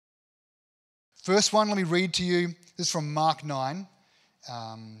First one, let me read to you. This is from Mark 9.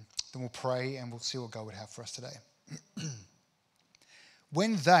 Then we'll pray and we'll see what God would have for us today.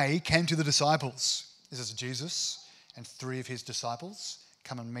 When they came to the disciples, this is Jesus and 3 of his disciples,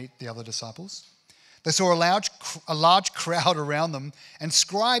 come and meet the other disciples. They saw a large crowd around them and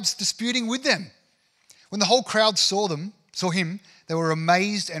scribes disputing with them. When the whole crowd saw him, they were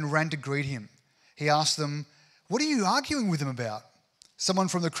amazed and ran to greet him. He asked them, "What are you arguing with them about?" Someone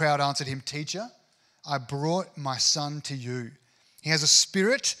from the crowd answered him, "Teacher, I brought my son to you. He has a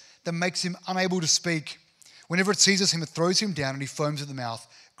spirit that makes him unable to speak. Whenever it seizes him, it throws him down and he foams at the mouth,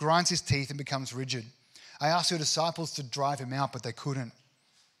 grinds his teeth and becomes rigid. I asked your disciples to drive him out, but they couldn't."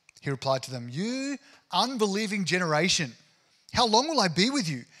 He replied to them, "You unbelieving generation, how long will I be with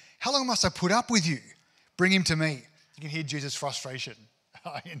you? How long must I put up with you? Bring him to me." You can hear Jesus' frustration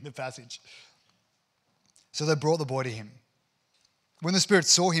in the passage. So they brought the boy to him. When the spirit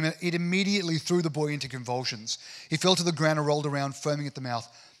saw him, it immediately threw the boy into convulsions. He fell to the ground and rolled around, foaming at the mouth.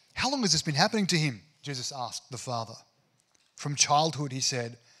 "How long has this been happening to him?" Jesus asked the father. "From childhood," he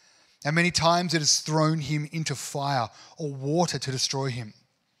said, "and many times it has thrown him into fire or water to destroy him.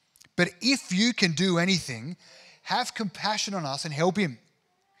 But if you can do anything, have compassion on us and help him."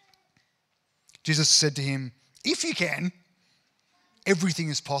 Jesus said to him, "If you can, everything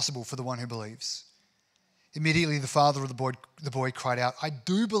is possible for the one who believes." Immediately the father of the boy cried out, "I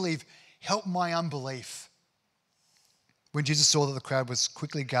do believe, help my unbelief." When Jesus saw that the crowd was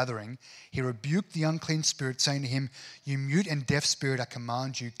quickly gathering, he rebuked the unclean spirit, saying to him, "You mute and deaf spirit, I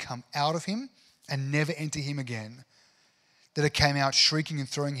command you, come out of him and never enter him again." Then it came out, shrieking and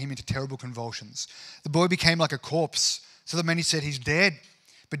throwing him into terrible convulsions. The boy became like a corpse, so that many said, "He's dead."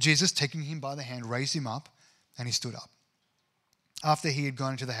 But Jesus, taking him by the hand, raised him up, and he stood up. After he had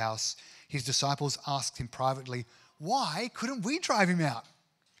gone into the house, his disciples asked him privately, "Why couldn't we drive him out?"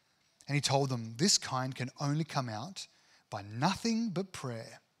 And he told them, "This kind can only come out by nothing but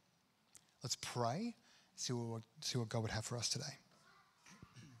prayer." Let's pray, see what God would have for us today.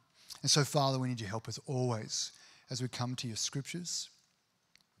 And so, Father, we need your help as always as we come to your scriptures.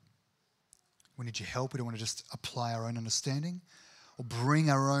 We need your help. We don't want to just apply our own understanding or bring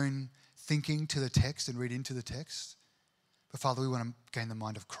our own thinking to the text and read into the text. But Father, we want to gain the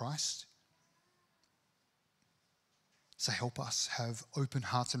mind of Christ. So help us have open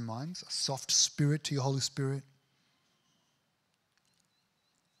hearts and minds, a soft spirit to your Holy Spirit.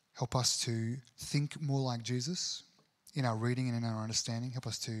 Help us to think more like Jesus in our reading and in our understanding. Help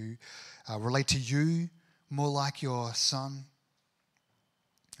us to relate to you more like your Son.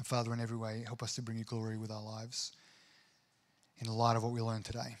 And Father, in every way, help us to bring you glory with our lives in light of what we learned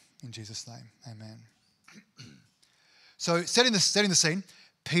today. In Jesus' name, amen. So setting the scene,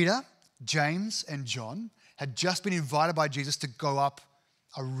 Peter, James, and John had just been invited by Jesus to go up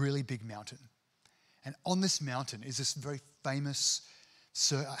a really big mountain. And on this mountain is this very famous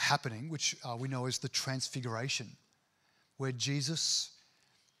happening, which we know as the Transfiguration, where Jesus,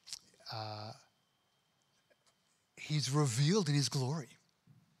 he's revealed in his glory.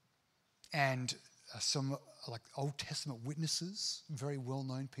 And some like Old Testament witnesses, very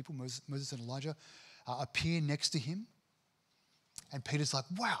well-known people, Moses and Elijah, appear next to him. And Peter's like,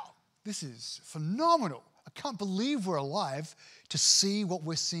 "Wow, this is phenomenal. I can't believe we're alive to see what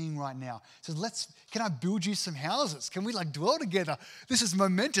we're seeing right now." He says, can I build you some houses? Can we dwell together? This is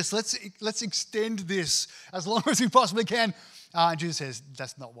momentous. Let's extend this as long as we possibly can. And Jesus says,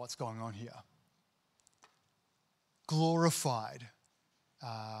 that's not what's going on here. Glorified,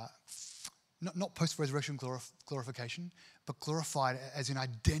 not post-resurrection glorification, but glorified as in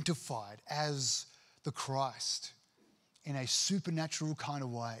identified as the Christ in a supernatural kind of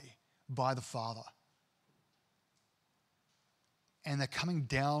way by the Father. And they're coming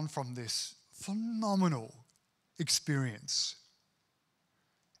down from this phenomenal experience.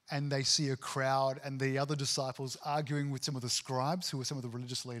 And they see a crowd and the other disciples arguing with some of the scribes who are some of the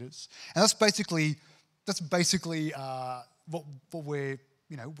religious leaders. And that's basically what we're,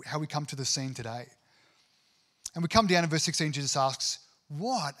 how we come to the scene today. And we come down in verse 16, Jesus asks,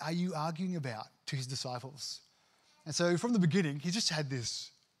 "What are you arguing about?" to his disciples. And so from the beginning, he just had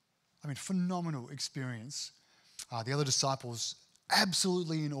this, phenomenal experience. The other disciples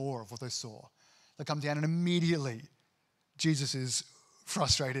absolutely in awe of what they saw. They come down and immediately Jesus is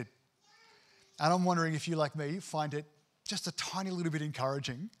frustrated. And I'm wondering if you, like me, find it just a tiny little bit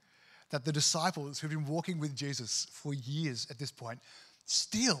encouraging that the disciples who've been walking with Jesus for years at this point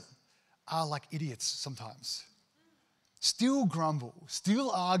still are like idiots sometimes. Still grumble,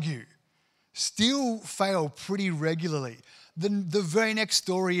 still argue, still fail pretty regularly. The very next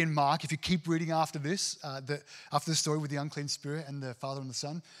story in Mark, if you keep reading after this, after the story with the unclean spirit and the Father and the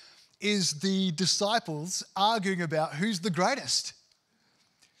Son, is the disciples arguing about who's the greatest.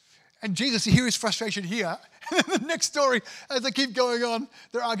 And Jesus, you hear his frustration here. And the next story, as they keep going on,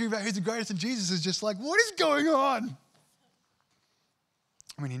 they're arguing about who's the greatest. And Jesus is just like, what is going on?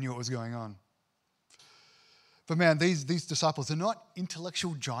 I mean, he knew what was going on. But man, these disciples, they're not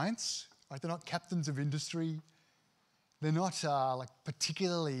intellectual giants. Right? They're not captains of industry. They're not like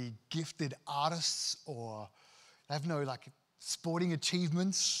particularly gifted artists, or they have no like sporting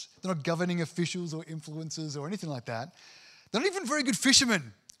achievements. They're not governing officials or influencers or anything like that. They're not even very good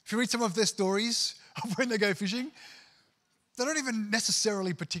fishermen. If you read some of their stories of when they go fishing, they're not even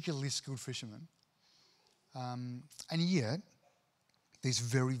necessarily particularly skilled fishermen. And yet, these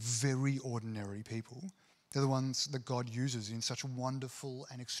very, very ordinary people, they're the ones that God uses in such wonderful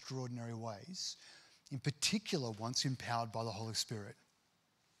and extraordinary ways, in particular once empowered by the Holy Spirit.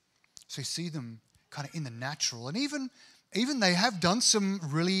 So you see them kind of in the natural, and even they have done some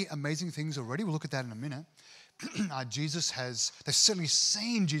really amazing things already. We'll look at that in a minute. They've certainly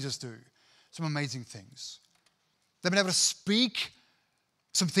seen Jesus do some amazing things. They've been able to speak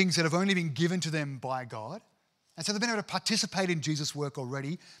some things that have only been given to them by God. And so they've been able to participate in Jesus' work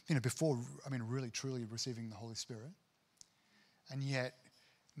already, before, really, truly receiving the Holy Spirit. And yet,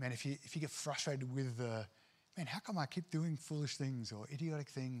 man, if you get frustrated with how come I keep doing foolish things or idiotic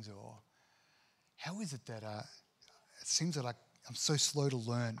things, or how is it that it seems that I'm so slow to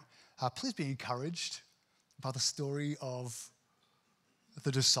learn? Please be encouraged by the story of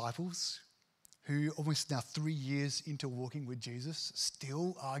the disciples who almost now 3 years into walking with Jesus,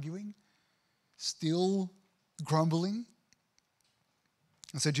 still arguing, still grumbling.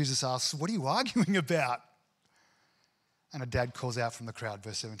 And so Jesus asks, what are you arguing about? And a dad calls out from the crowd,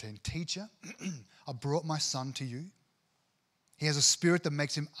 verse 17, "Teacher, I brought my son to you. He has a spirit that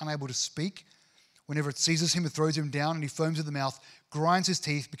makes him unable to speak. Whenever it seizes him, it throws him down and he foams at the mouth, grinds his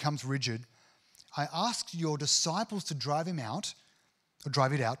teeth, becomes rigid. I asked your disciples to drive it out,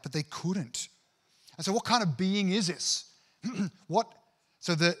 but they couldn't." And so what kind of being is this?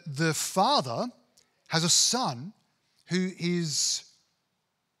 So the father has a son who is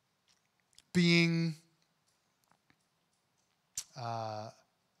being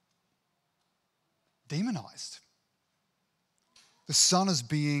demonized. The son is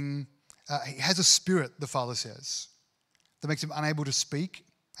being, he has a spirit, the father says, that makes him unable to speak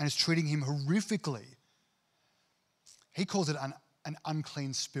and is treating him horrifically. He calls it an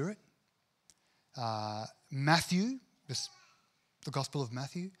unclean spirit. Matthew, the Gospel of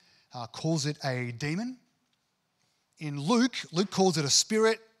Matthew, calls it a demon. In Luke calls it a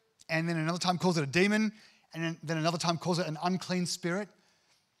spirit, and then another time calls it a demon, and then another time calls it an unclean spirit,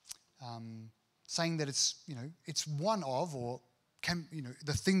 saying that it's one of, or can,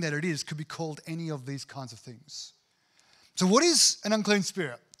 the thing that it is could be called any of these kinds of things. So what is an unclean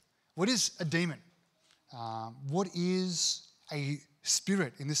spirit? What is a demon? What is a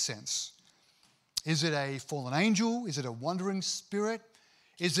spirit in this sense? Is it a fallen angel? Is it a wandering spirit?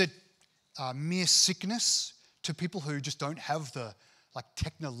 Is it mere sickness to people who just don't have the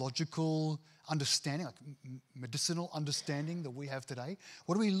technological understanding, medicinal understanding that we have today?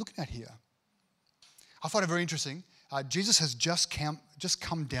 What are we looking at here? I find it very interesting. Jesus has just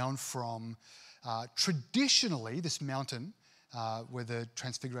come down from traditionally this mountain where the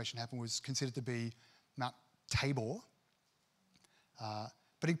transfiguration happened was considered to be Mount Tabor.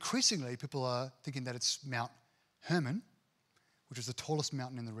 But increasingly, people are thinking that it's Mount Hermon, which is the tallest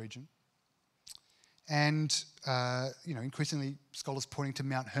mountain in the region. And, increasingly, scholars pointing to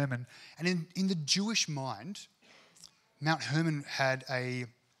Mount Hermon. And in the Jewish mind, Mount Hermon had a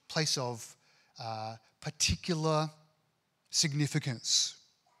place of particular significance.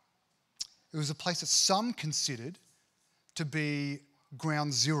 It was a place that some considered to be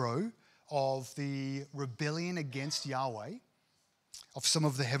ground zero of the rebellion against Yahweh of some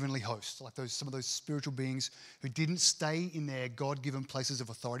of the heavenly hosts, some of those spiritual beings who didn't stay in their God-given places of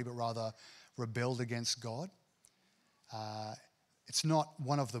authority, but rather rebelled against God. It's not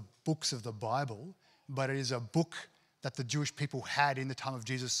one of the books of the Bible, but it is a book that the Jewish people had in the time of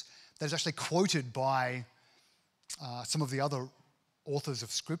Jesus that is actually quoted by some of the other authors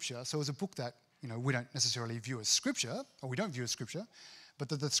of Scripture. So it was a book that we don't necessarily view as Scripture, or we don't view as Scripture, but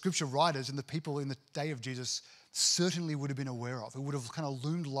that the Scripture writers and the people in the day of Jesus certainly would have been aware of. It would have kind of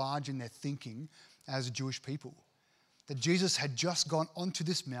loomed large in their thinking as Jewish people. That Jesus had just gone onto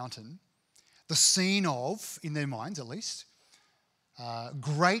this mountain, the scene of, in their minds at least,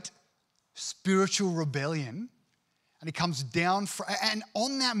 great spiritual rebellion, and he comes down, and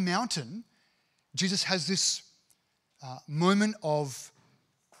on that mountain, Jesus has this moment of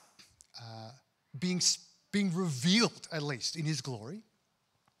being revealed, at least, in his glory.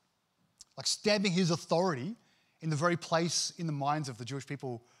 like stamping his authority in the very place in the minds of the Jewish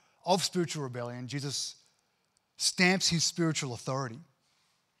people of spiritual rebellion. Jesus stamps his spiritual authority.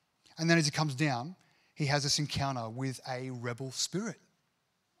 And then as he comes down, he has this encounter with a rebel spirit.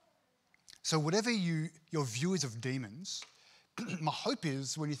 So whatever your view is of demons, my hope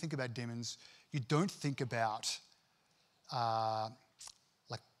is when you think about demons, you don't think about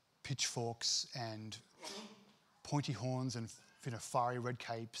like pitchforks and pointy horns and fiery red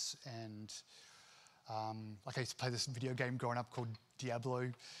capes and like I used to play this video game growing up called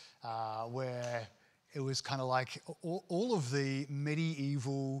Diablo, where it was kind of like all of the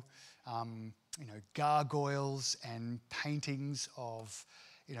medieval, gargoyles and paintings of,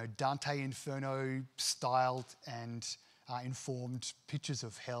 Dante Inferno styled and informed pictures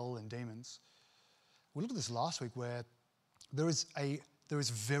of hell and demons. We looked at this last week where there is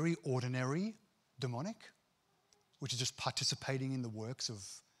very ordinary demonic, which is just participating in the works of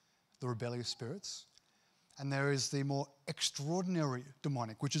the rebellious spirits. And there is the more extraordinary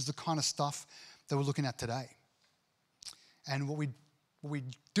demonic, which is the kind of stuff that we're looking at today. And what we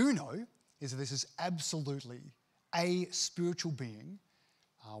do know is that this is absolutely a spiritual being,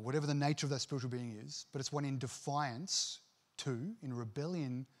 whatever the nature of that spiritual being is, but it's one in defiance to, in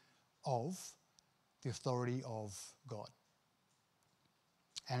rebellion of, the authority of God.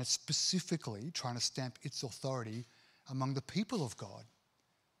 And it's specifically trying to stamp its authority among the people of God.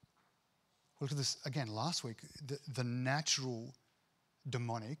 We looked at this again last week. The natural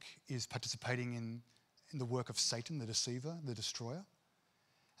demonic is participating in the work of Satan, the deceiver, the destroyer.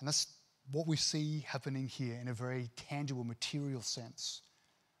 And that's what we see happening here in a very tangible, material sense,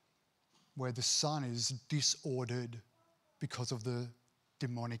 where the son is disordered because of the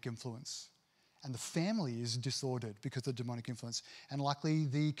demonic influence. And the family is disordered because of the demonic influence. And likely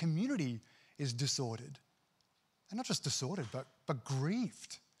the community is disordered. And not just disordered, but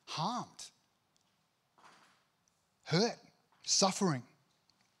grieved, harmed, hurt, suffering.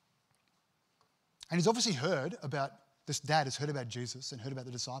 And he's obviously this dad has heard about Jesus and heard about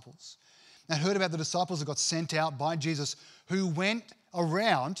the disciples. And heard about the disciples that got sent out by Jesus, who went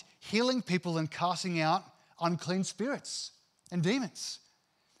around healing people and casting out unclean spirits and demons.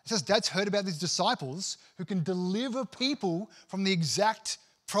 It says dad's heard about these disciples who can deliver people from the exact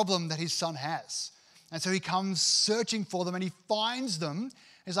problem that his son has. And so he comes searching for them and he finds them.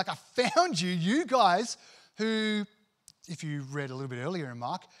 He's like, I found you guys who, if you read a little bit earlier in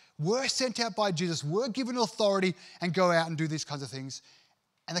Mark, were sent out by Jesus, were given authority and go out and do these kinds of things.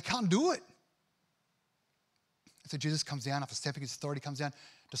 And they can't do it. So Jesus comes down, after stepping his authority comes down,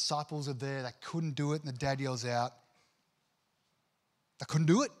 disciples are there, they couldn't do it, and the dad yells out, they couldn't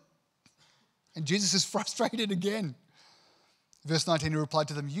do it. And Jesus is frustrated again. Verse 19, he replied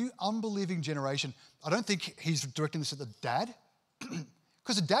to them, you unbelieving generation. I don't think he's directing this at the dad,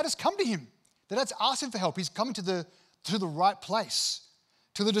 because the dad has come to him. The dad's asked him for help. He's coming to the right place,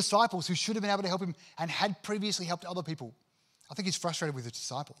 to the disciples who should have been able to help him and had previously helped other people. I think he's frustrated with the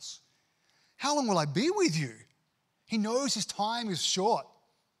disciples. How long will I be with you? He knows his time is short.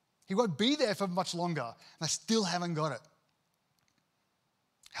 He won't be there for much longer, and I still haven't got it.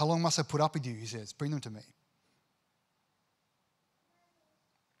 How long must I put up with you, he says. Bring them to me.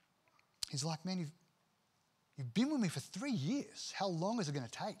 He's like, man, you've been with me for 3 years. How long is it going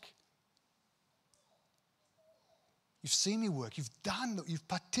to take? You've seen me work. You've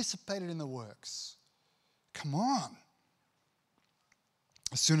participated in the works. Come on.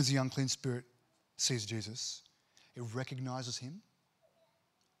 As soon as the unclean spirit sees Jesus, it recognizes him,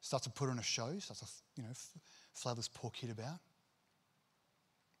 starts to put on a show, starts to, flatter this poor kid about.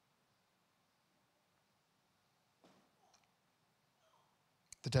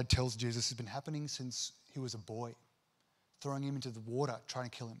 The dad tells Jesus it's been happening since he was a boy, throwing him into the water, trying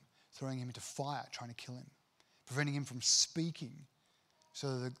to kill him, throwing him into fire, trying to kill him, preventing him from speaking.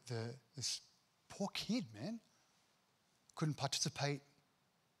 So this poor kid, man, couldn't participate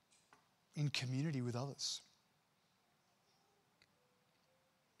in community with others.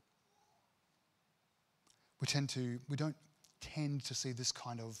 We don't tend to see this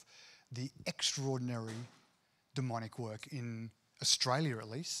kind of the extraordinary demonic work in Australia, at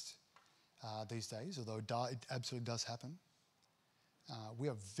least, these days, although it absolutely does happen. We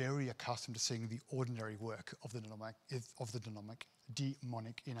are very accustomed to seeing the ordinary work of the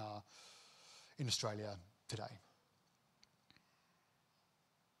demonic in Australia today.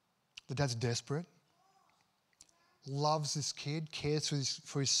 The dad's desperate, loves this kid, cares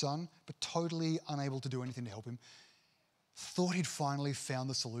for his son, but totally unable to do anything to help him. Thought he'd finally found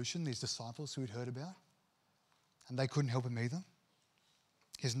the solution, these disciples who he'd heard about, and they couldn't help him either.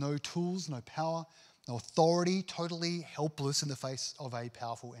 He has no tools, no power, no authority, totally helpless in the face of a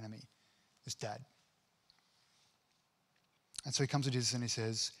powerful enemy. this dad. And so he comes to Jesus and he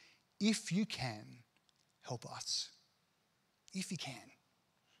says, if you can, help us. If you can.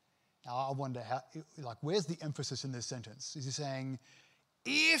 Now I wonder where's the emphasis in this sentence? Is he saying,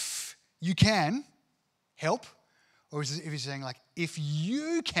 if you can, help? Or is he saying if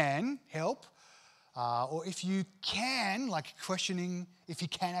you can, help? Or if you can, questioning if you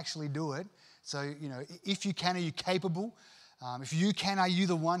can actually do it. So, if you can, are you capable? If you can, are you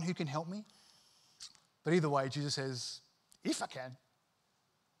the one who can help me? But either way, Jesus says, if I can.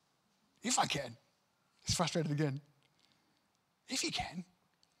 If I can. He's frustrated again. If you can.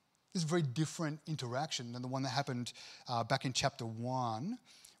 This is a very different interaction than the one that happened back in chapter 1,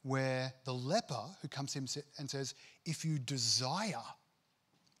 where the leper who comes to him and says, if you desire,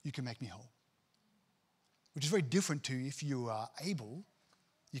 you can make me whole. Which is very different to if you are able,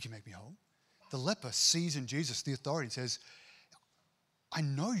 you can make me whole. The leper sees in Jesus the authority and says, I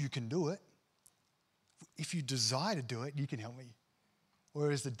know you can do it. If you desire to do it, you can help me.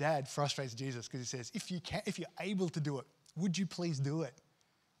 Whereas the dad frustrates Jesus because he says, if you're able to do it, would you please do it?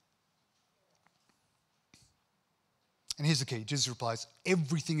 And here's the key. Jesus replies,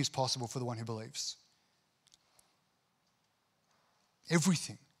 everything is possible for the one who believes.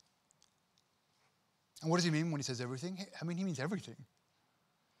 Everything. And what does he mean when he says everything? I mean, he means everything.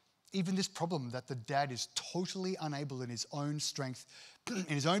 Even this problem that the dad is totally unable in his own strength, in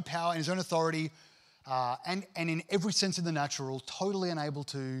his own power, in his own authority, and in every sense in the natural, totally unable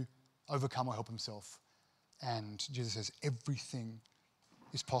to overcome or help himself. And Jesus says, everything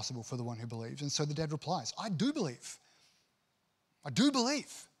is possible for the one who believes. And so the dad replies, I do believe. I do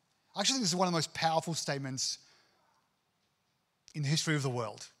believe. I actually think this is one of the most powerful statements in the history of the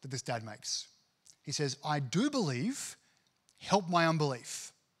world that this dad makes. He says, I do believe, help my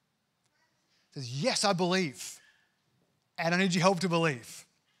unbelief. He says, yes, I believe, and I need your help to believe.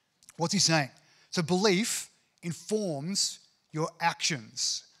 What's he saying? So belief informs your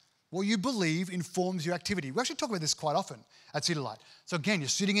actions. What you believe informs your activity. We actually talk about this quite often at Cedar Light. So again, you're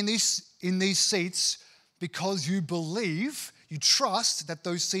sitting in these seats because you believe, you trust that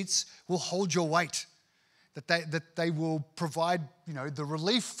those seats will hold your weight, that they will provide, the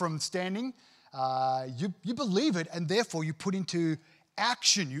relief from standing. You believe it, and therefore you put into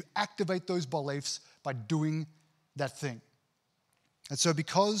action, you activate those beliefs by doing that thing. And so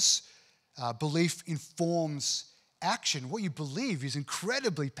because belief informs action, what you believe is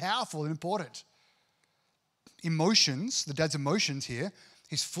incredibly powerful and important. Emotions, the dad's emotions here,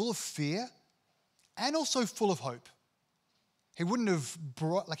 he's full of fear and also full of hope. He wouldn't have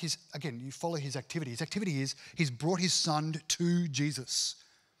brought, you follow his activity. His activity is he's brought his son to Jesus.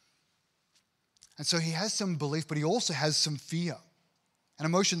 And so he has some belief, but he also has some fear. And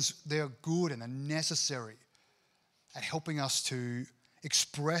emotions, they're good and they're necessary at helping us to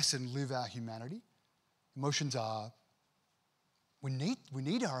express and live our humanity. Emotions are, we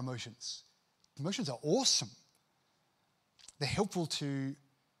need our emotions. Emotions are awesome. They're helpful to,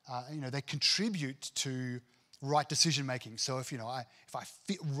 they contribute to right decision making. So if I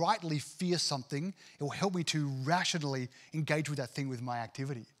rightly fear something, it will help me to rationally engage with that thing with my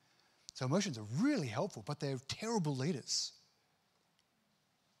activity. So emotions are really helpful, but they're terrible leaders.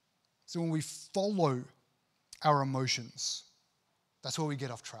 So when we follow our emotions, that's where we get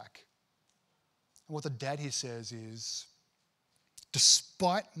off track. And what the dad here says is,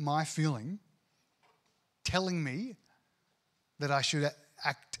 despite my feeling telling me that I should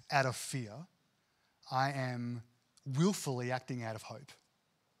act out of fear, I am willfully acting out of hope.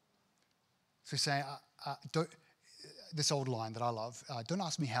 So he's saying, this old line that I love, don't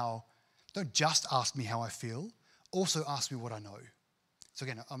just ask me how I feel, also ask me what I know. So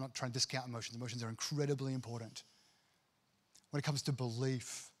again, I'm not trying to discount emotions. Emotions are incredibly important. When it comes to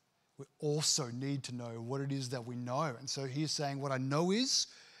belief, we also need to know what it is that we know. And so he's saying, what I know is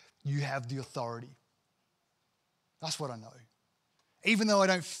you have the authority. That's what I know. Even though I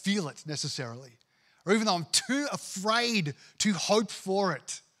don't feel it necessarily, or even though I'm too afraid to hope for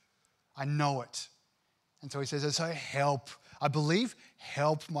it, I know it. And so he says, so help. I believe,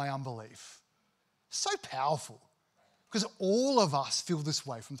 help my unbelief. So powerful. Because all of us feel this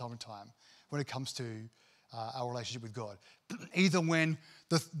way from time to time when it comes to our relationship with God. Either when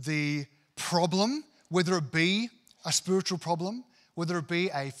the problem, whether it be a spiritual problem, whether it be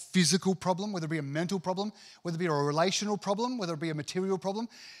a physical problem, whether it be a mental problem, whether it be a relational problem, whether it be a material problem,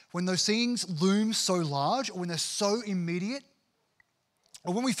 when those things loom so large or when they're so immediate,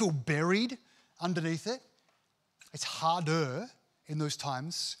 or when we feel buried underneath it, it's harder in those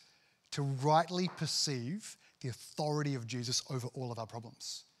times to rightly perceive the authority of Jesus over all of our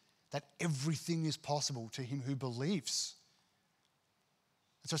problems. That everything is possible to him who believes.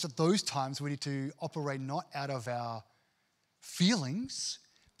 So it's at those times we need to operate not out of our feelings,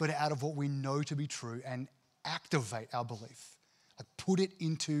 but out of what we know to be true and activate our belief. Like put it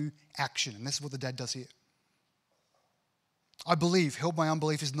into action. And this is what the dad does here. I believe, help my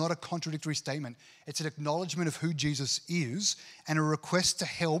unbelief is not a contradictory statement. It's an acknowledgement of who Jesus is and a request to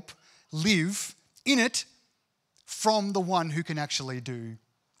help live in it from the one who can actually do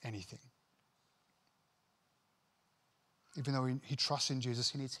anything. Even though he trusts in Jesus,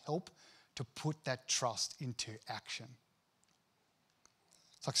 he needs help to put that trust into action.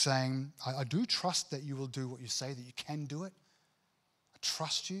 It's like saying, I do trust that you will do what you say, that you can do it. I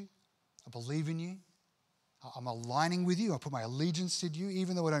trust you. I believe in you. I'm aligning with you. I put my allegiance to you.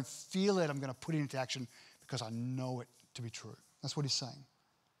 Even though I don't feel it, I'm going to put it into action because I know it to be true. That's what he's saying.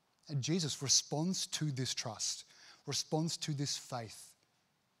 And Jesus responds to this trust, responds to this faith,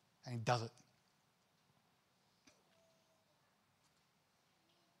 and he does it.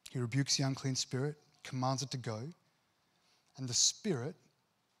 He rebukes the unclean spirit, commands it to go, and the spirit,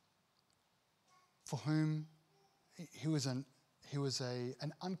 for whom he was an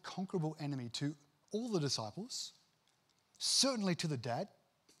unconquerable enemy to all the disciples, certainly to the dad.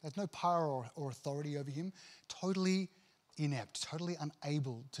 There's no power or authority over him. Totally inept, totally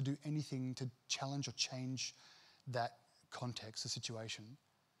unable to do anything to challenge or change that context, the situation.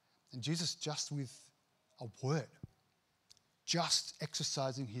 And Jesus, just with a word, just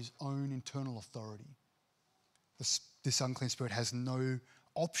exercising his own internal authority, this unclean spirit has no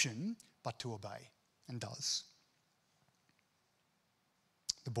option but to obey, and does.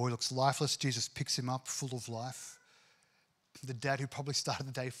 The boy looks lifeless. Jesus picks him up, full of life. The dad, who probably started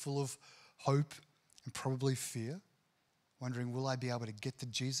the day full of hope and probably fear, wondering, will I be able to get to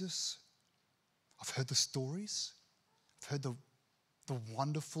Jesus? I've heard the stories. I've heard the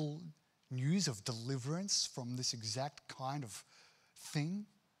wonderful news of deliverance from this exact kind of thing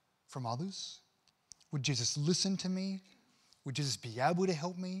from others. Would Jesus listen to me? Would Jesus be able to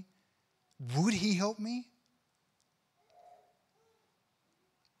help me? Would he help me?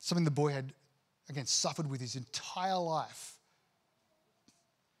 Something the boy had, again, suffered with his entire life.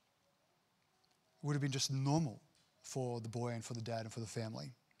 It would have been just normal for the boy and for the dad and for the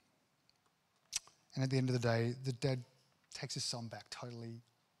family. And at the end of the day, the dad takes his son back totally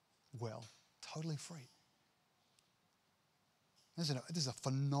well, totally free. This is a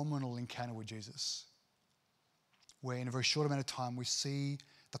phenomenal encounter with Jesus, where in a very short amount of time we see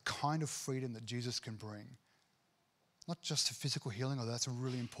the kind of freedom that Jesus can bring. Not just the physical healing, although that's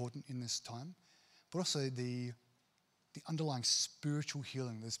really important in this time, but also the underlying spiritual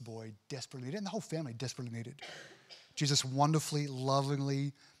healing this boy desperately needed, and the whole family desperately needed. Jesus wonderfully,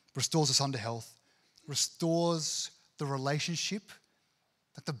 lovingly restores the son to health, restores the relationship,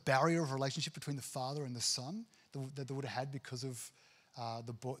 like the barrier of relationship between the father and the son that they would have had because of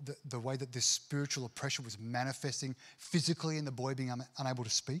the way that this spiritual oppression was manifesting physically in the boy being unable to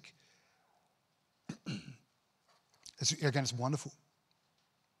speak. It's wonderful.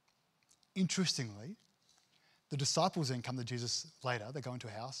 Interestingly, the disciples then come to Jesus later. They go into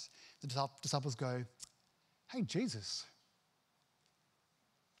a house. The disciples go, hey, Jesus,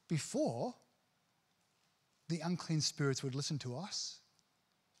 before the unclean spirits would listen to us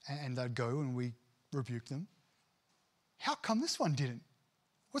and they'd go and we rebuke them, how come this one didn't?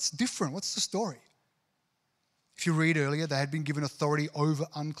 What's different? What's the story? If you read earlier, they had been given authority over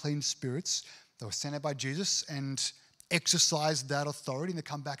unclean spirits. They were sent out by Jesus and exercised that authority, and they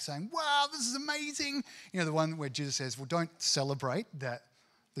come back saying, wow, this is amazing. You know, the one where Jesus says, well, don't celebrate that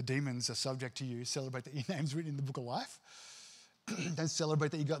the demons are subject to you. Celebrate that your name's written in the book of life. Don't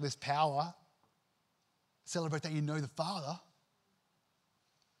celebrate that you got this power. Celebrate that you know the Father.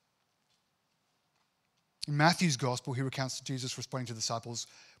 In Matthew's gospel, he recounts Jesus responding to the disciples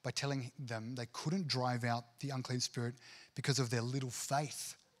by telling them they couldn't drive out the unclean spirit because of their little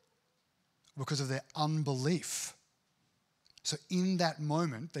faith, because of their unbelief. So in that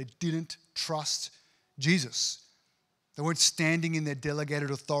moment, they didn't trust Jesus. They weren't standing in their delegated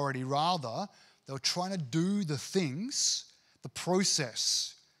authority. Rather, they were trying to do the things, the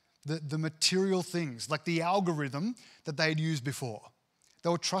process, the material things, like the algorithm that they had used before. They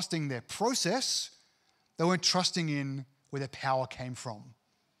were trusting their process. They weren't trusting in where their power came from.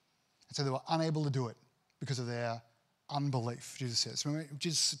 And so they were unable to do it because of their unbelief, Jesus says. Remember,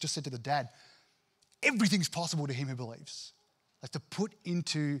 Jesus just said to the dad, everything's possible to him who believes. Like to put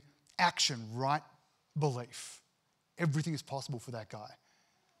into action right belief. Everything is possible for that guy.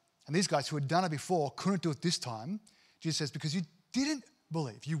 And these guys who had done it before couldn't do it this time. Jesus says, because you didn't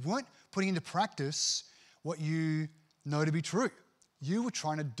believe. You weren't putting into practice what you know to be true. You were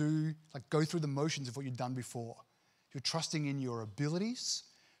trying to go through the motions of what you'd done before. You're trusting in your abilities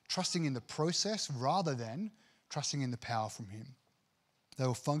trusting in the process rather than trusting in the power from him. They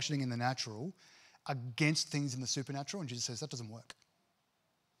were functioning in the natural against things in the supernatural, and Jesus says that doesn't work.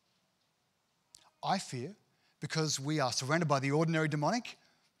 I fear, because we are surrounded by the ordinary demonic,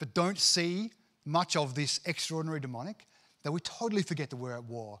 but don't see much of this extraordinary demonic, that we totally forget that we're at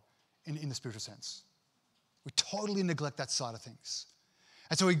war in the spiritual sense. We totally neglect that side of things.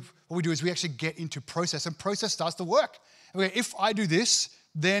 And so what we do is we actually get into process, and process starts to work. Okay, if I do this,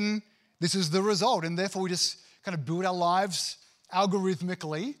 then this is the result. And therefore we just kind of build our lives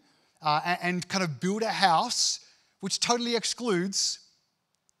algorithmically and kind of build a house which totally excludes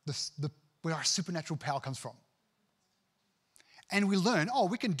where our supernatural power comes from. And we learn,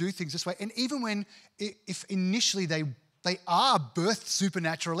 we can do things this way. And even if initially they are birthed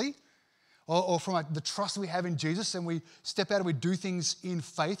supernaturally, or from the trust we have in Jesus, and we step out and we do things in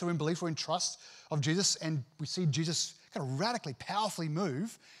faith or in belief or in trust of Jesus, and we see Jesus kind of radically, powerfully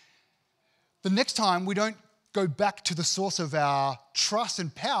move, the next time we don't go back to the source of our trust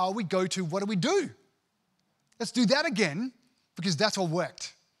and power, we go to, what do? Let's do that again, because that's what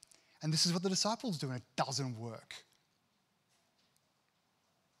worked. And this is what the disciples do, and it doesn't work.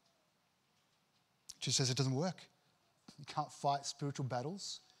 Jesus says it doesn't work. You can't fight spiritual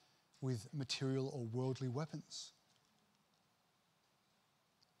battles with material or worldly weapons.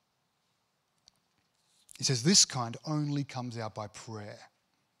 He says this kind only comes out by prayer.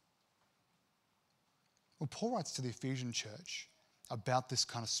 Well, Paul writes to the Ephesian church about this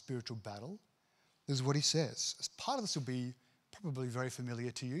kind of spiritual battle. This is what he says. As part of this will be probably very familiar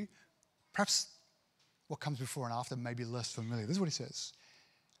to you. Perhaps what comes before and after may be less familiar. This is what he says.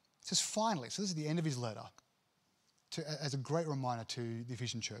 He says, finally, so this is the end of his letter, as a great reminder to the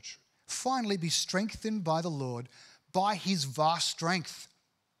Ephesian church. Finally, be strengthened by the Lord, by his vast strength.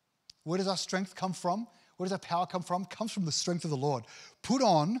 Where does our strength come from? Where does our power come from? It comes from the strength of the Lord. Put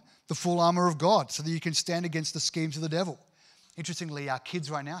on the full armor of God so that you can stand against the schemes of the devil. Interestingly, our kids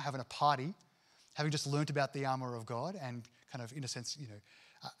right now having a party, having just learnt about the armor of God and kind of, in a sense,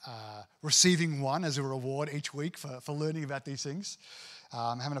 receiving one as a reward each week for learning about these things.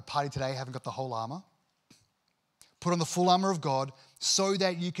 Having a party today, having got the whole armor. Put on the full armor of God so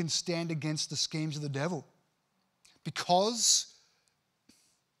that you can stand against the schemes of the devil. Because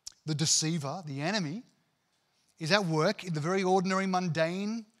the deceiver, the enemy, is at work in the very ordinary,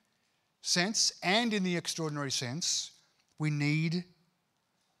 mundane sense and in the extraordinary sense. We need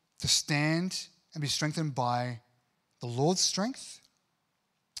to stand and be strengthened by the Lord's strength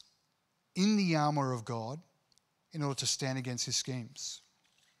in the armor of God in order to stand against his schemes.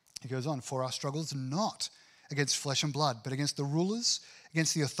 He goes on, for our struggles are not against flesh and blood, but against the rulers,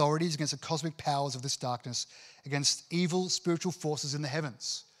 against the authorities, against the cosmic powers of this darkness, against evil spiritual forces in the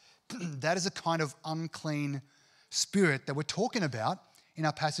heavens. That is a kind of unclean spirit that we're talking about in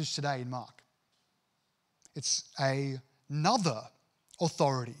our passage today in Mark. It's another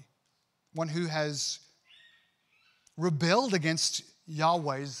authority, one who has rebelled against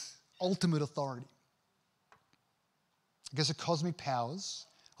Yahweh's ultimate authority, against the cosmic powers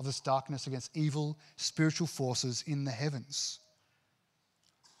of this darkness, against evil spiritual forces in the heavens.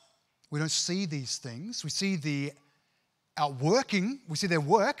 We don't see these things. We see the outworking. We see their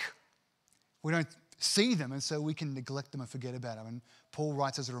work. We don't see them, and so we can neglect them and forget about them. And Paul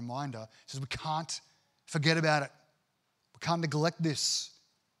writes as a reminder, he says we can't forget about it. We can't neglect this.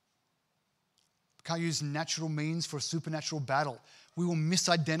 We can't use natural means for a supernatural battle. We will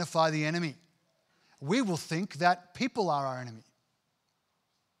misidentify the enemy. We will think that people are our enemy.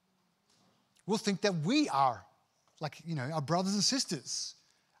 We'll think that we are, our brothers and sisters,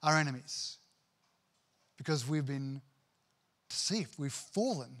 our enemies. Because we've been deceived. We've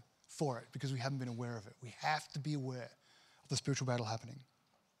fallen for it because we haven't been aware of it. We have to be aware of the spiritual battle happening.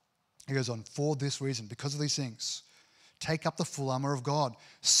 He goes on, for this reason, because of these things, take up the full armor of God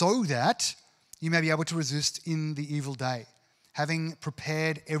so that you may be able to resist in the evil day, having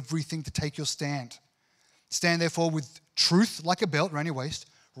prepared everything to take your stand. Stand therefore with truth like a belt around your waist,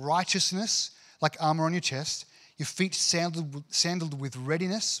 righteousness like armor on your chest, your feet sandaled with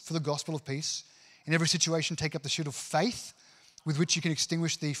readiness for the gospel of peace. In every situation, take up the shield of faith with which you can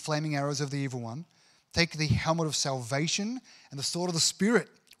extinguish the flaming arrows of the evil one. Take the helmet of salvation and the sword of the Spirit,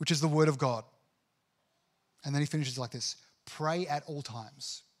 which is the word of God. And then he finishes like this. Pray at all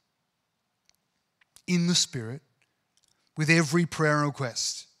times in the Spirit with every prayer and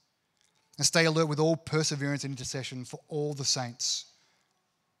request. And stay alert with all perseverance and intercession for all the saints.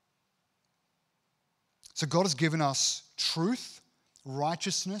 So God has given us truth,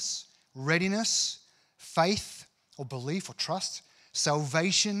 righteousness, readiness, faith or belief or trust,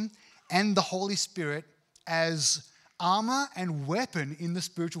 salvation, and the Holy Spirit as armor and weapon in the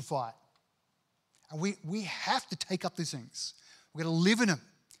spiritual fight. And we have to take up these things. We've got to live in them.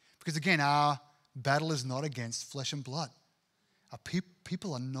 Because again, our battle is not against flesh and blood. Our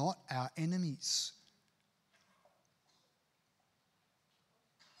people are not our enemies.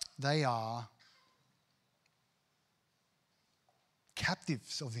 They are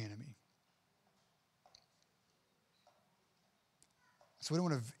captives of the enemy. So we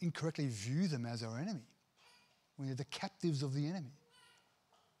don't want to incorrectly view them as our enemy. We're the captives of the enemy.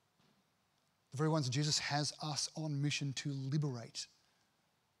 The very ones Jesus has us on mission to liberate.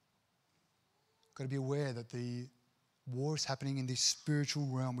 We've got to be aware that the war is happening in this spiritual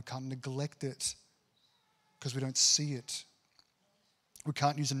realm. We can't neglect it because we don't see it. We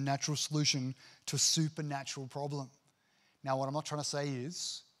can't use a natural solution to a supernatural problem. Now, what I'm not trying to say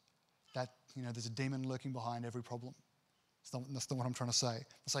is that, there's a demon lurking behind every problem. That's not what I'm trying to say.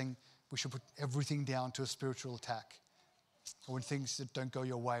 I'm saying we should put everything down to a spiritual attack. Or when things that don't go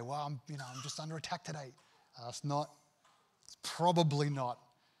your way, well, I'm just under attack today. It's probably not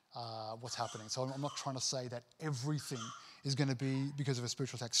what's happening. So I'm not trying to say that everything is going to be because of a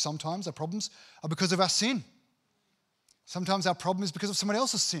spiritual attack. Sometimes our problems are because of our sin. Sometimes our problem is because of someone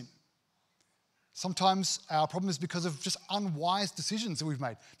else's sin. Sometimes our problem is because of just unwise decisions that we've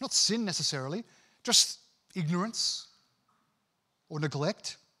made. Not sin necessarily, just ignorance or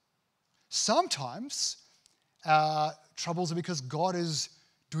neglect. Sometimes our troubles are because God is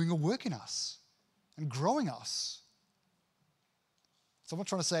doing a work in us and growing us. So I'm not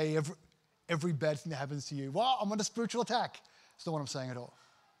trying to say every bad thing that happens to you, well, I'm under spiritual attack. That's not what I'm saying at all.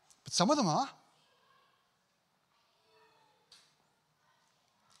 But some of them are.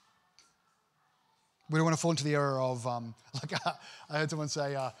 We don't want to fall into the error of, I heard someone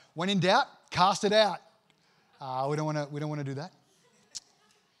say, when in doubt, cast it out. We don't want to do that.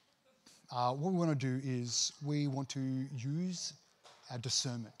 What we want to do is we want to use our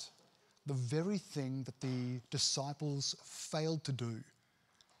discernment, the very thing that the disciples failed to do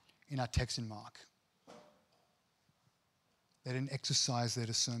in our text in Mark. They didn't exercise their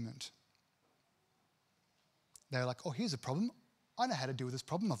discernment. They were like, oh, here's a problem. I know how to deal with this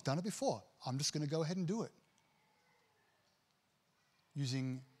problem. I've done it before. I'm just going to go ahead and do it.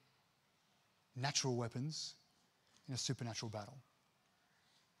 Using natural weapons in a supernatural battle.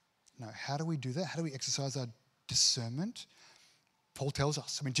 Now, how do we do that? How do we exercise our discernment? Paul tells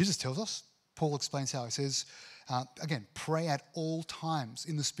us. Jesus tells us. Paul explains how. He says, again, pray at all times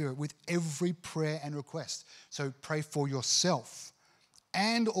in the Spirit with every prayer and request. So pray for yourself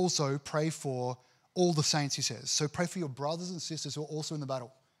and also pray for all the saints, he says. So pray for your brothers and sisters who are also in the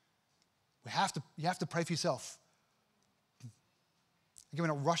battle. You have to pray for yourself. Again, we're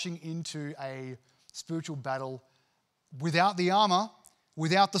not rushing into a spiritual battle without the armor,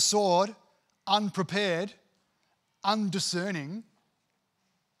 without the sword, unprepared, undiscerning.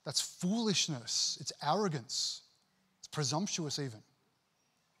 That's foolishness. It's arrogance. It's presumptuous even.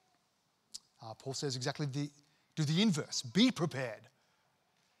 Paul says exactly do the inverse. Be prepared.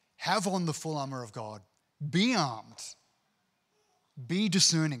 Have on the full armor of God. Be armed. Be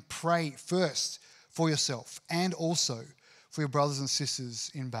discerning. Pray first for yourself and also for your brothers and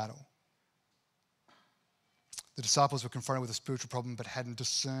sisters in battle. The disciples were confronted with a spiritual problem but hadn't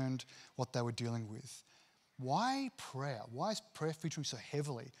discerned what they were dealing with. Why prayer? Why is prayer featuring so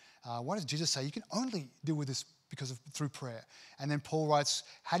heavily? Why does Jesus say you can only deal with this through prayer? And then Paul writes,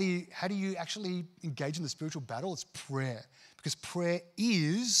 how do you actually engage in the spiritual battle? It's prayer. Because prayer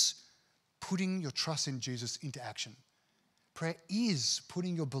is putting your trust in Jesus into action. Prayer is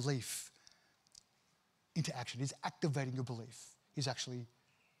putting your belief into action. It's activating your belief is actually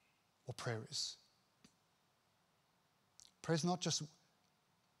what prayer is. Prayer is not just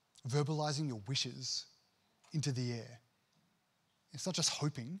verbalizing your wishes into the air. It's not just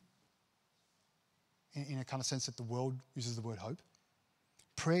hoping in a kind of sense that the world uses the word hope.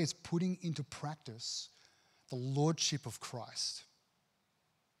 Prayer is putting into practice the lordship of Christ.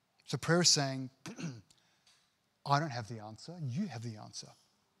 So prayer is saying, I don't have the answer, you have the answer.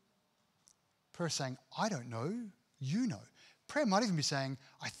 Prayer is saying, I don't know, you know. Prayer might even be saying,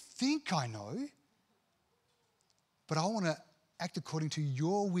 I think I know, but I want to act according to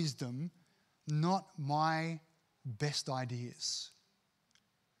your wisdom, not my best ideas.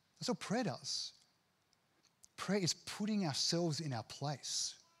 That's what prayer does. Prayer is putting ourselves in our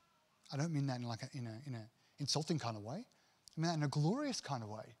place. I don't mean that in an insulting kind of way. I mean that in a glorious kind of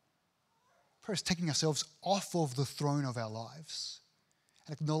way. Prayer is taking ourselves off of the throne of our lives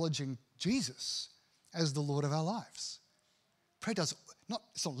and acknowledging Jesus as the Lord of our lives. Prayer it's not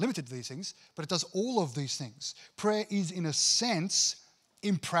limited to these things, but it does all of these things. Prayer is, in a sense,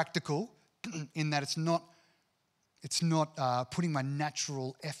 impractical in that it's not It's not putting my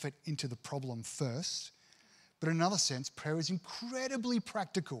natural effort into the problem first. But in another sense, prayer is incredibly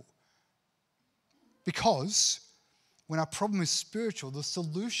practical. Because when our problem is spiritual, the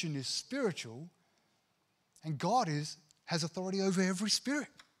solution is spiritual, and God has authority over every spirit.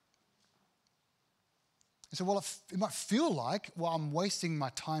 And so while it might feel like, well, I'm wasting my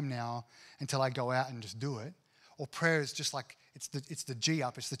time now until I go out and just do it, or prayer is just like, it's the G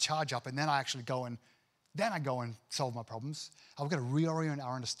up, it's the charge up, and then I actually go and solve my problems. I've got to reorient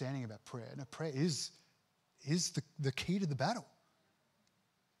our understanding about prayer. And prayer is the key to the battle.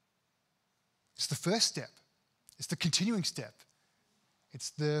 It's the first step. It's the continuing step.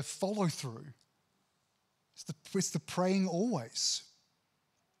 It's the follow through. It's the praying always.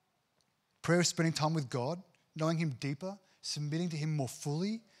 Prayer is spending time with God, knowing Him deeper, submitting to Him more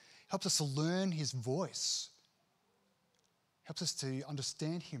fully, helps us to learn His voice, helps us to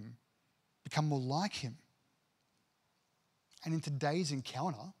understand Him, become more like Him. And in today's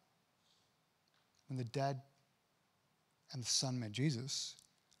encounter, when the dad and the son met Jesus,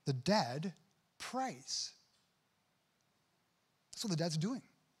 the dad prays. That's what the dad's doing.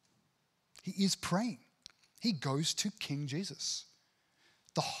 He is praying. He goes to King Jesus,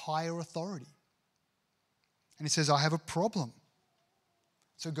 the higher authority. And he says, I have a problem.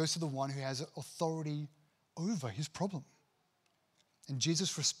 So he goes to the one who has authority over his problem. And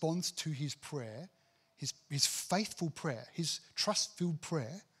Jesus responds to his prayer, his faithful prayer, his trust-filled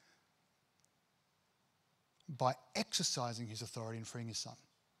prayer, by exercising his authority and freeing his son.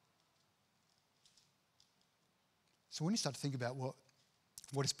 So when you start to think about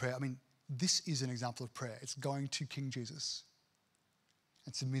what is prayer, I mean, this is an example of prayer. It's going to King Jesus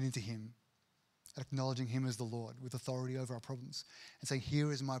and submitting to him, and acknowledging him as the Lord with authority over our problems, and saying,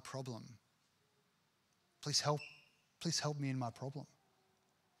 here is my problem. Please help me in my problem.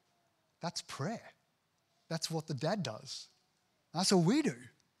 That's prayer. That's what the dad does. That's what we do.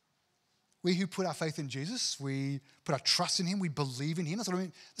 We who put our faith in Jesus, we put our trust in him, we believe in him. That's what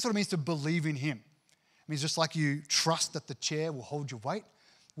it means to believe in him. It means just like you trust that the chair will hold your weight,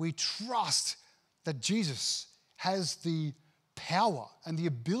 we trust that Jesus has the power and the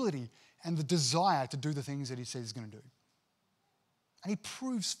ability and the desire to do the things that he says he's going to do. And he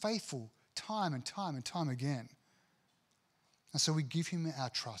proves faithful time and time and time again. And so we give him our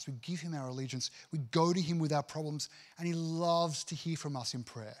trust, we give him our allegiance, we go to him with our problems, and he loves to hear from us in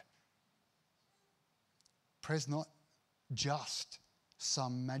prayer. Prayer's not just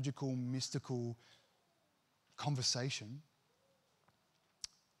some magical, mystical conversation.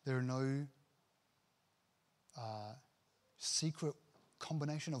 There are no secret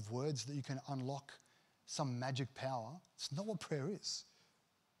combination of words that you can unlock some magic power. It's not what prayer is.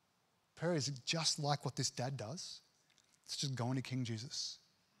 Prayer is just like what this dad does. It's just going to King Jesus.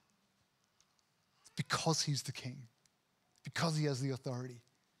 It's because he's the king, because he has the authority,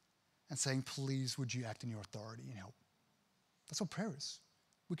 and saying, please, would you act in your authority and help? That's what prayer is.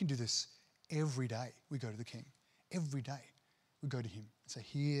 We can do this every day. We go to the king. Every day we go to him and say,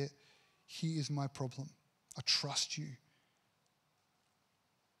 here is my problem. I trust you.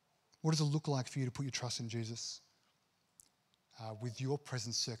 What does it look like for you to put your trust in Jesus with your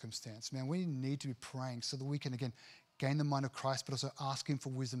present circumstance? Man, we need to be praying so that we can, again, gain the mind of Christ, but also ask him for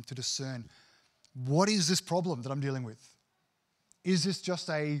wisdom to discern, what is this problem that I'm dealing with? Is this just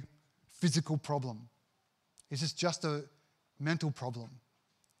a physical problem? Is this just a mental problem?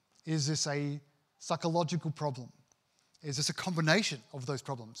 Is this a psychological problem? Is this a combination of those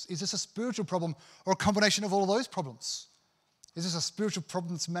problems? Is this a spiritual problem or a combination of all of those problems? Is this a spiritual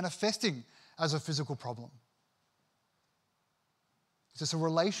problem that's manifesting as a physical problem? Is this a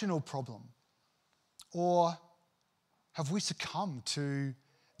relational problem? Or have we succumbed to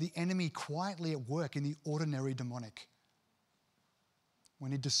the enemy quietly at work in the ordinary demonic? We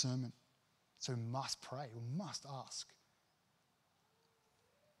need discernment. So we must pray, we must ask.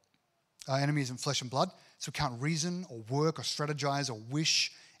 Our enemy isn't flesh and blood, so we can't reason or work or strategize or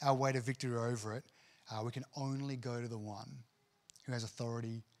wish our way to victory over it. We can only go to the one who has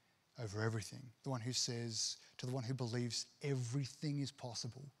authority over everything, the one who says, to the one who believes everything is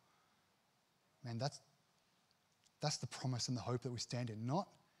possible. Man, that's the promise and the hope that we stand in. Not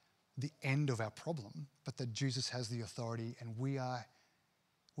the end of our problem, but that Jesus has the authority and we are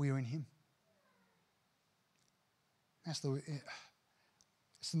in him. It's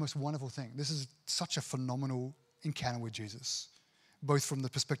the most wonderful thing. This is such a phenomenal encounter with Jesus, both from the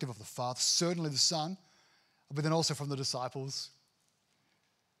perspective of the Father, certainly the Son, but then also from the disciples,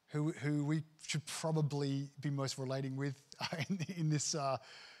 who we should probably be most relating with in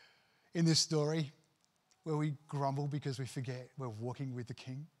this story, where we grumble because we forget we're walking with the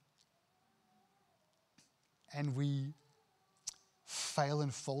King. and we fail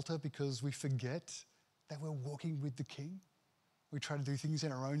and falter because we forget that we're walking with the King. We try to do things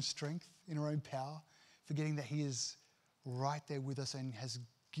in our own strength, in our own power, forgetting that He is right there with us and has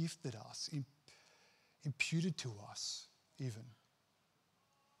gifted us, imputed to us even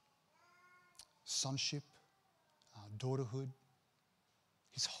sonship, daughterhood,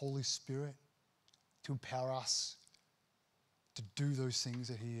 His Holy Spirit to empower us to do those things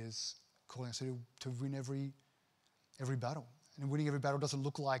that He is calling us to win every battle. And winning every battle doesn't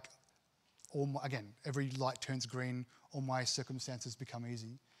look like, every light turns green, all my circumstances become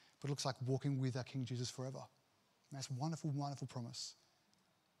easy. But it looks like walking with our King Jesus forever. And that's a wonderful, wonderful promise.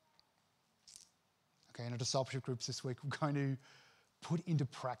 Okay, in our discipleship groups this week, we're going to put into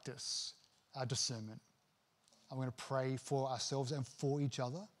practice our discernment. I'm going to pray for ourselves and for each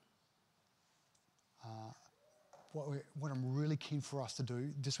other. What I'm really keen for us to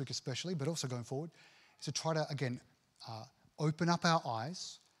do this week especially, but also going forward, is to try to, open up our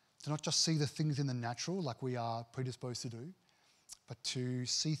eyes to not just see the things in the natural like we are predisposed to do, but to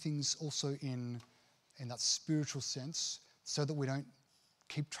see things also in that spiritual sense so that we don't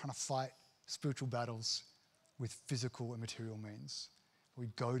keep trying to fight spiritual battles with physical and material means. We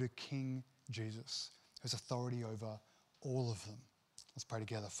go to King Jesus, who has authority over all of them. Let's pray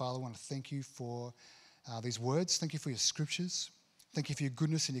together. Father, I want to thank you for these words. Thank you for your scriptures. Thank you for your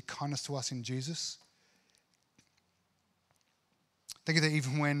goodness and your kindness to us in Jesus. Thank you that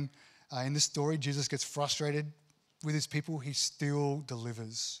even when in this story Jesus gets frustrated with his people, he still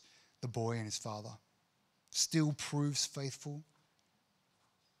delivers the boy and his father, still proves faithful.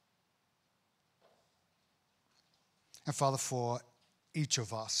 And Father, for each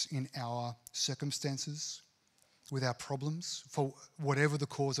of us in our circumstances, with our problems, for whatever the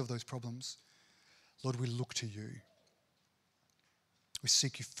cause of those problems, Lord, we look to you. We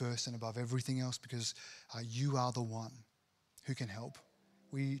seek you first and above everything else because you are the one who can help.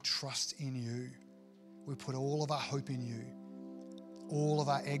 We trust in you. We put all of our hope in you. All of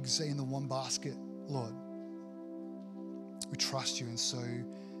our eggs are in the one basket, Lord. We trust you, and so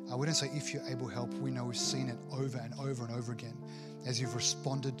we don't say if you're able, help. We know we've seen it over and over and over again as you've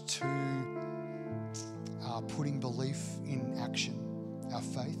responded to putting belief in action, our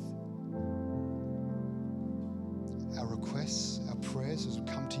faith, our requests, our prayers as we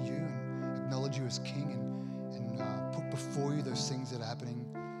come to you and acknowledge you as King and put before you those things that are happening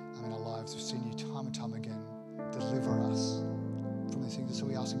in our lives. We've seen you time and time again deliver us from these things. And so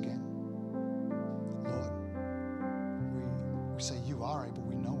we ask again, Lord, we say you are able,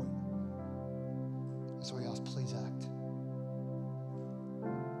 we know it. And so we ask, please act.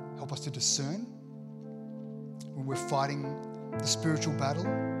 Help us to discern when we're fighting the spiritual battle.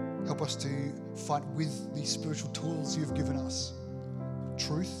 Help us to fight with the spiritual tools you've given us.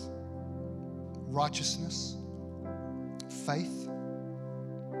 Truth, righteousness, faith,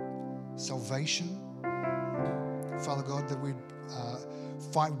 salvation. Father God, that we'd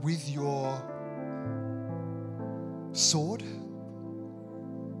fight with your sword,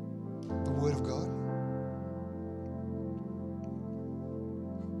 the Word of God.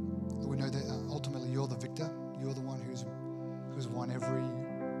 That we know that ultimately you're the victor. You're the one who's won every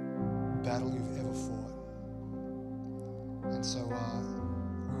battle you've ever fought. And so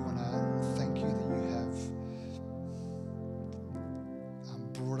we want to thank you that you have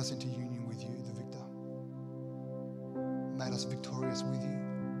brought us into union with you, the victor, made us victorious with you,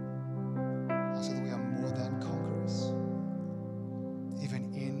 so that we are more than conquerors.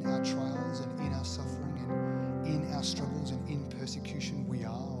 Even in our trials and in our suffering and in our struggles and in persecution, we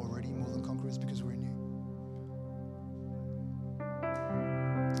are already more than conquerors because we're in you.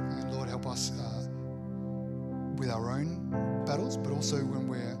 And Lord, help us with our own battles, but also when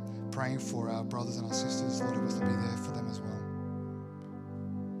we're praying for our brothers and our sisters, Lord, help us to be there for them as well.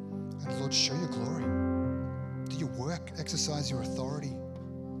 And Lord, show your glory. Do your work, exercise your authority.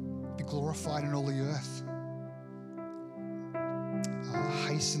 Be glorified in all the earth.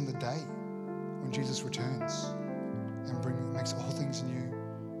 Hasten the day when Jesus returns and makes all things new.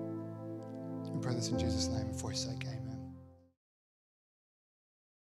 We pray this in Jesus' name and for his sake, amen.